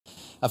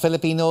A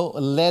Filipino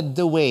led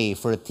the way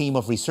for a team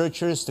of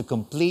researchers to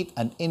complete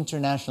an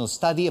international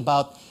study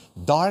about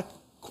dark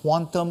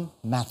quantum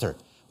matter.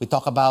 We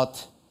talk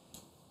about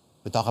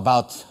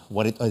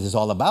what it is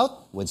all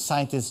about with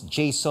scientist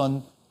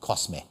Jayson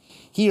Cosme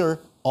here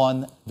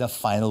on The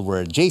Final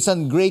Word.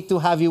 Jayson, great to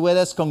have you with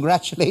us.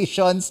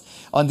 Congratulations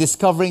on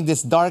discovering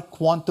this dark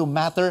quantum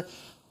matter.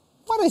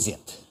 What is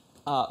it?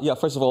 Yeah,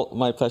 first of all,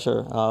 my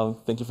pleasure.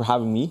 Thank you for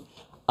having me.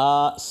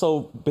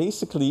 So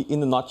basically,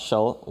 in a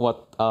nutshell,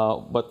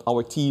 what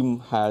our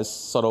team has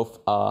sort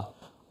of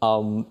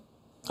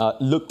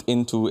looked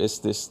into is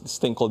this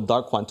thing called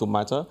dark quantum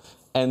matter.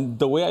 And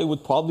the way I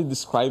would probably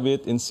describe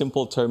it in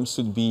simple terms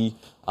would be,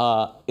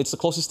 it's the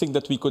closest thing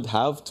that we could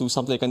have to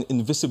something like an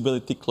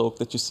invisibility cloak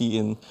that you see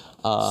in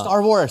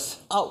Star Wars.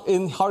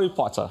 In Harry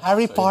Potter.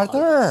 Harry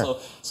Potter.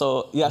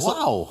 So yeah.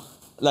 Wow. So,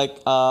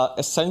 like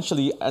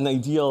essentially an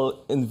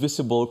ideal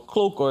invisible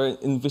cloak or an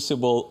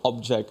invisible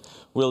object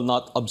will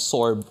not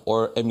absorb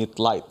or emit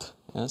light.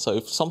 Yeah? So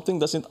if something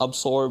doesn't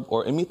absorb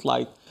or emit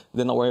light,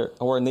 then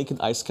our naked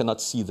eyes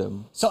cannot see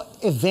them. So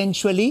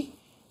eventually,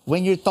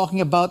 when you're talking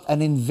about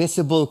an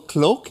invisible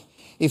cloak,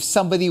 if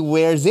somebody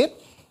wears it,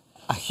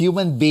 a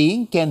human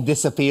being can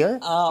disappear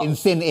in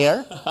thin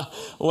air?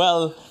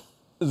 Well,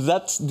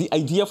 that's the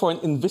idea for an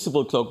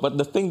invisible cloak. But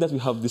the thing that we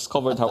have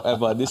discovered,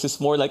 however, this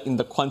is more like in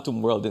the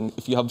quantum world. And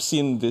if you have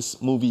seen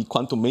this movie,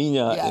 Quantum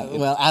Mania. Yeah,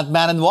 well,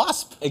 Ant-Man and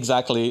Wasp.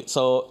 Exactly.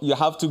 So you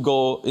have to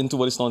go into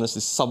what is known as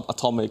the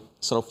subatomic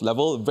sort of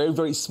level, very,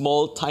 very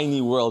small, tiny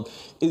world,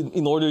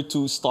 in order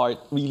to start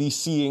really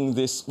seeing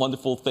these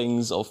wonderful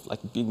things of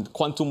like being in the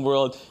quantum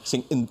world,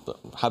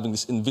 having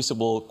this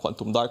invisible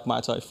quantum dark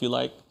matter, I feel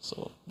like.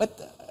 So.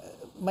 But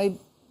my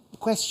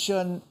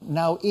question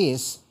now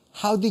is,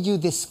 how did you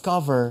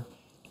discover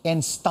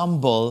and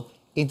stumble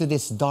into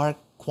this dark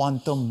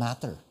quantum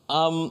matter?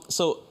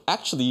 So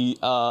actually,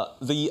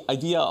 the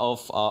idea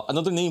of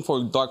another name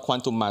for dark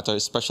quantum matter,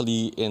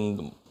 especially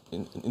in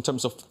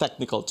terms of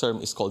technical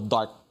term, is called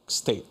dark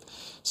state.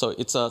 So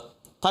it's a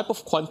type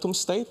of quantum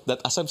state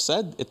that, as I've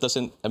said, it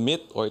doesn't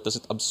emit or it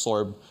doesn't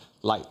absorb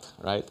light,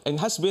 right? And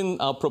has been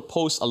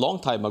proposed a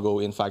long time ago.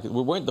 In fact,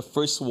 we weren't the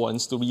first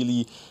ones to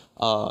really,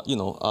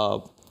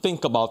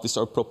 think about this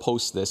or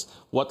propose this.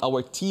 What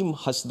our team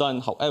has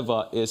done,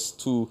 however, is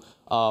to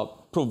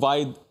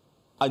provide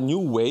a new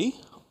way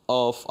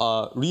of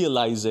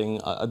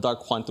realizing a dark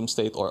quantum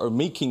state or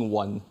making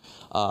one,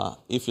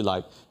 if you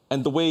like.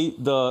 And the way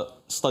the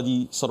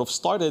study sort of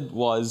started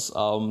was,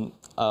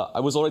 I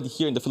was already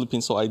here in the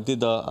Philippines, so I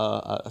did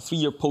a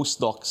 3-year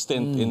postdoc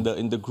stint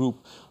in the group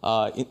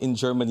in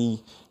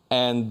Germany.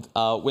 And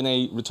when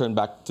I returned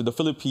back to the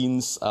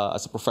Philippines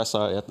as a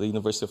professor at the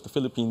University of the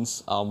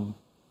Philippines,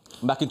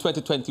 back in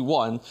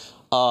 2021,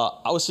 I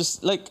was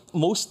just like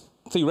most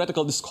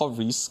theoretical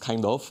discoveries,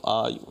 kind of,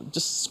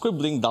 just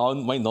scribbling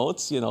down my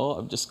notes,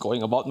 I'm just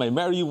going about my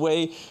merry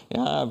way.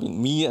 Yeah, I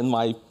mean, me and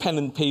my pen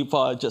and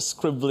paper, just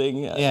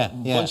scribbling a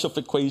bunch of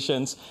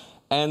equations.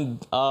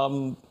 And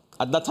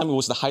at that time, it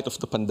was the height of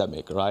the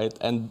pandemic, right?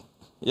 And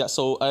yeah,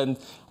 so, and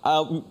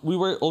we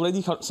were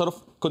already sort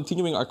of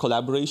continuing our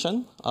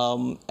collaboration.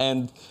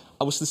 And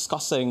I was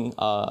discussing,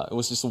 it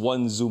was just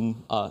one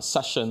Zoom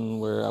session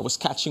where I was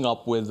catching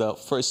up with the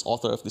first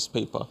author of this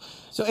paper.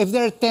 So if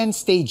there are 10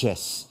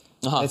 stages,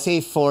 let's say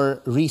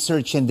for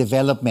research and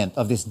development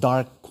of this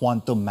dark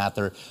quantum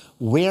matter,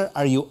 where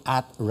are you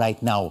at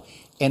right now?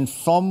 And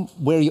from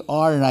where you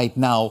are right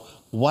now,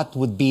 what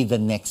would be the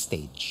next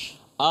stage?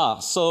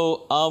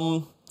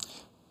 So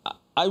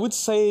I would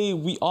say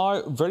we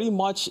are very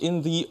much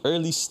in the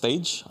early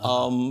stage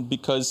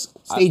because...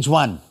 Stage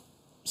one.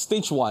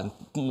 Stage one,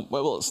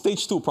 well,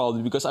 stage two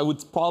probably, because I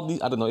would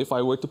probably, I don't know, if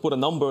I were to put a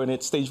number in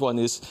it, stage one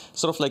is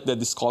sort of like the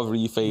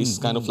discovery phase,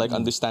 kind of like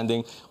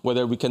understanding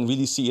whether we can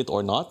really see it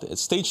or not.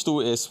 Stage two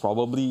is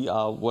probably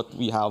what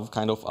we have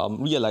kind of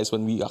realized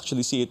when we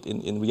actually see it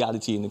in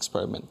reality in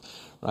experiment,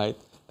 right?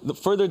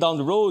 Further down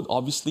the road,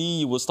 obviously,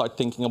 you will start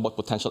thinking about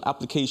potential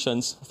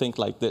applications, things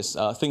like this.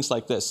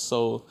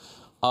 So,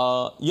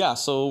 yeah,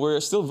 so we're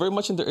still very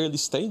much in the early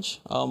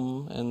stage,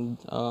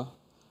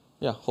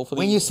 yeah, hopefully.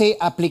 When you say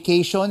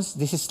applications,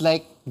 this is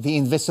like the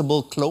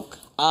invisible cloak?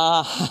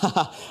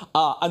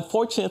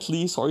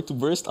 Unfortunately, sorry to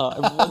burst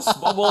everyone's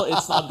bubble,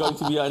 it's not going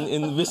to be an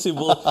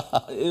invisible.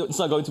 It's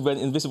not going to be an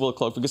invisible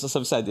cloak because, as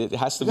I've said, it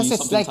has to be something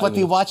it's like tiny. What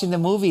we watch in the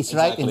movies,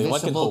 right? Exactly.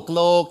 Invisible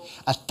cloak,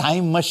 a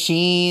time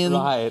machine.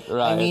 Right.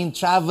 I mean,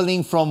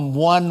 traveling from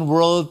one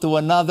world to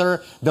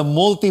another, the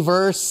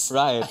multiverse.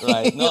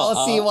 Right.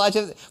 No,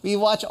 we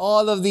watch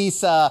all of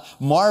these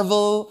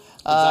Marvel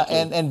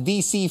exactly. and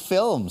DC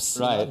films,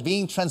 right?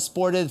 Being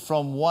transported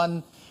from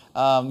one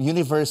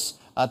universe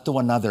to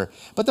another.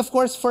 But of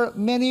course, for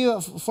many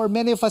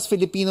of us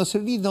Filipinos who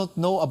really don't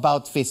know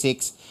about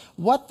physics,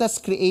 what does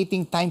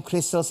creating time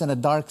crystals and a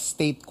dark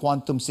state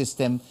quantum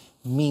system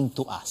mean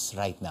to us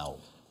right now?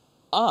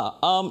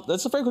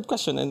 That's a very good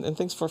question, and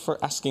thanks for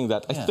asking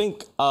that. Yeah. I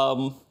think,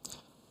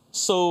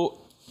 so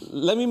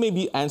let me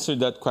maybe answer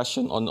that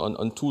question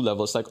on two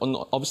levels. Like,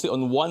 obviously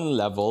on one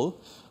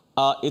level,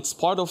 it's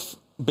part of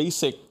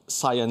basic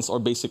science or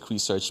basic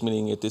research,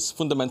 meaning it is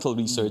fundamental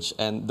research,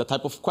 and the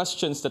type of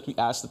questions that we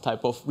ask, the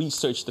type of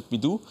research that we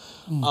do,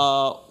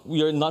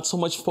 we are not so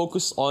much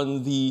focused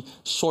on the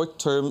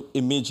short-term,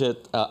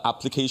 immediate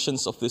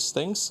applications of these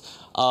things.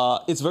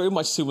 It's very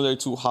much similar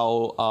to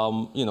how,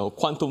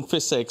 quantum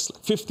physics,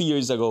 50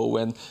 years ago,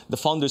 when the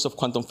founders of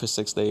quantum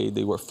physics,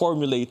 they were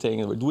formulating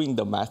and were doing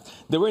the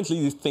math, they weren't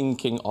really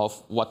thinking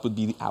of what would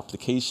be the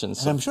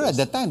applications. And I'm sure at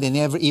that time, they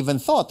never even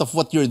thought of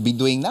what you'll be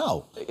doing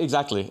now.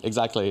 Exactly.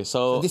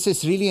 So this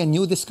is really a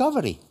new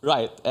discovery.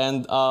 Right.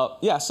 And on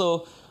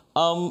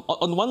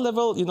one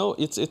level,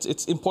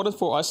 it's important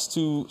for us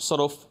to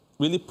sort of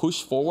really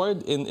push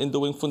forward in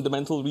doing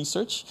fundamental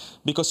research,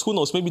 because who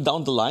knows, maybe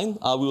down the line,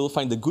 we will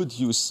find a good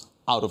use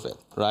out of it,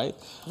 right?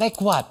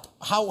 Like what?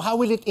 How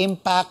will it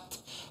impact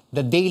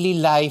the daily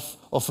life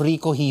of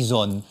Rico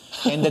Hizon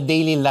and the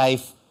daily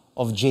life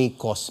of Jay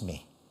Cosme?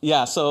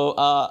 Yeah, so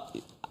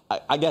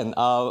again...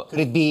 could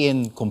it be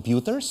in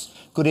computers?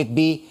 Could it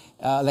be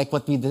like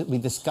what we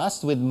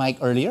discussed with Mike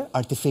earlier,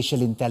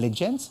 artificial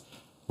intelligence,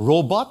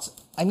 robots?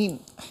 I mean,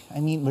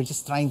 we're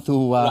just trying to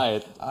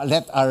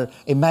let our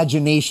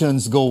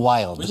imaginations go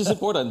wild. Which is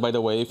important, by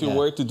the way. If you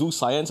were to do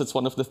science, it's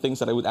one of the things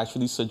that I would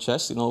actually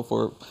suggest,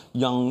 for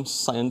young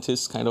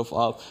scientists, kind of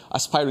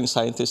aspiring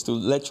scientists, to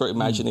let your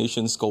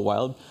imaginations go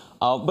wild.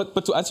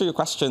 But to answer your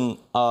question,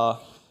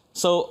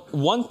 so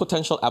one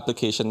potential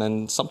application,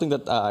 and something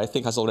that I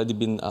think has already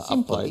been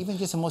applied. Even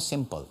just the most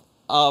simple.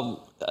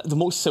 The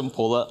most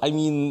simple,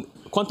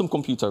 quantum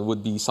computer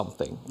would be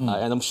something.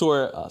 And I'm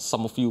sure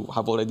some of you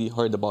have already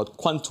heard about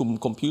quantum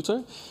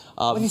computer.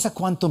 What is a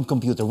quantum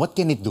computer? What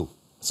can it do?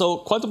 So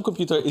quantum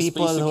computer is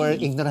people basically... who are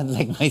ignorant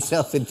like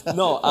myself in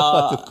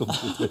quantum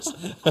computers.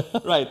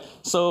 Right.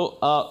 So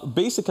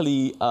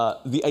basically,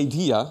 the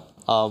idea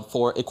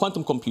for a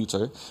quantum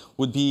computer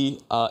would be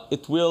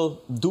it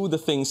will do the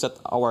things that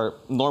our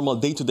normal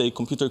day-to-day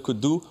computer could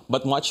do,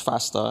 but much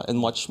faster and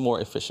much more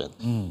efficient.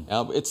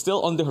 It's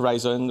still on the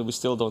horizon. We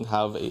still don't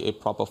have a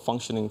proper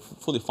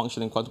fully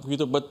functioning quantum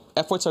computer, but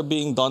efforts are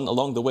being done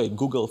along the way.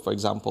 Google, for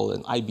example,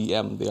 and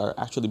IBM, they are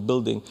actually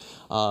building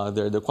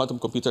their quantum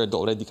computer. They're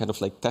already kind of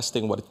like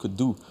testing what it could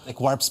do. Like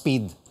warp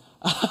speed.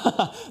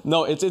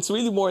 No, it's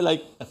really more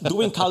like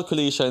doing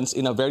calculations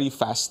in a very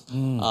fast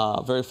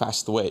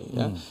way.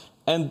 Yeah?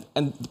 And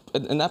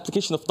an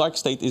application of dark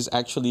state is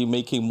actually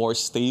making more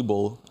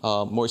stable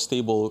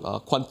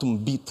quantum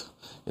bit.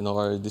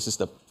 Or this is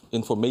the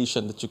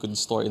information that you could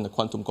store in a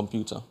quantum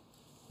computer.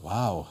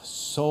 Wow,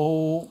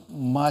 so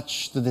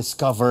much to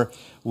discover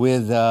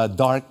with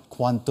dark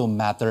quantum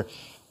matter.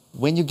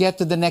 When you get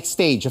to the next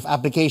stage of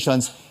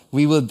applications,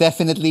 we will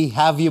definitely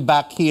have you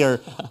back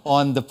here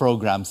on the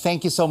program.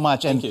 Thank you so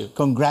much, and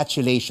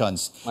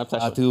congratulations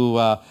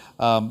to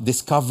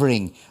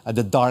discovering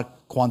the dark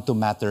quantum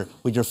matter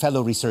with your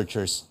fellow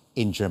researchers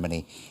in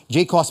Germany.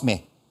 Jay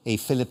Cosme, a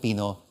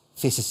Filipino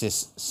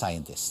physicist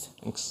scientist.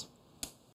 Thanks.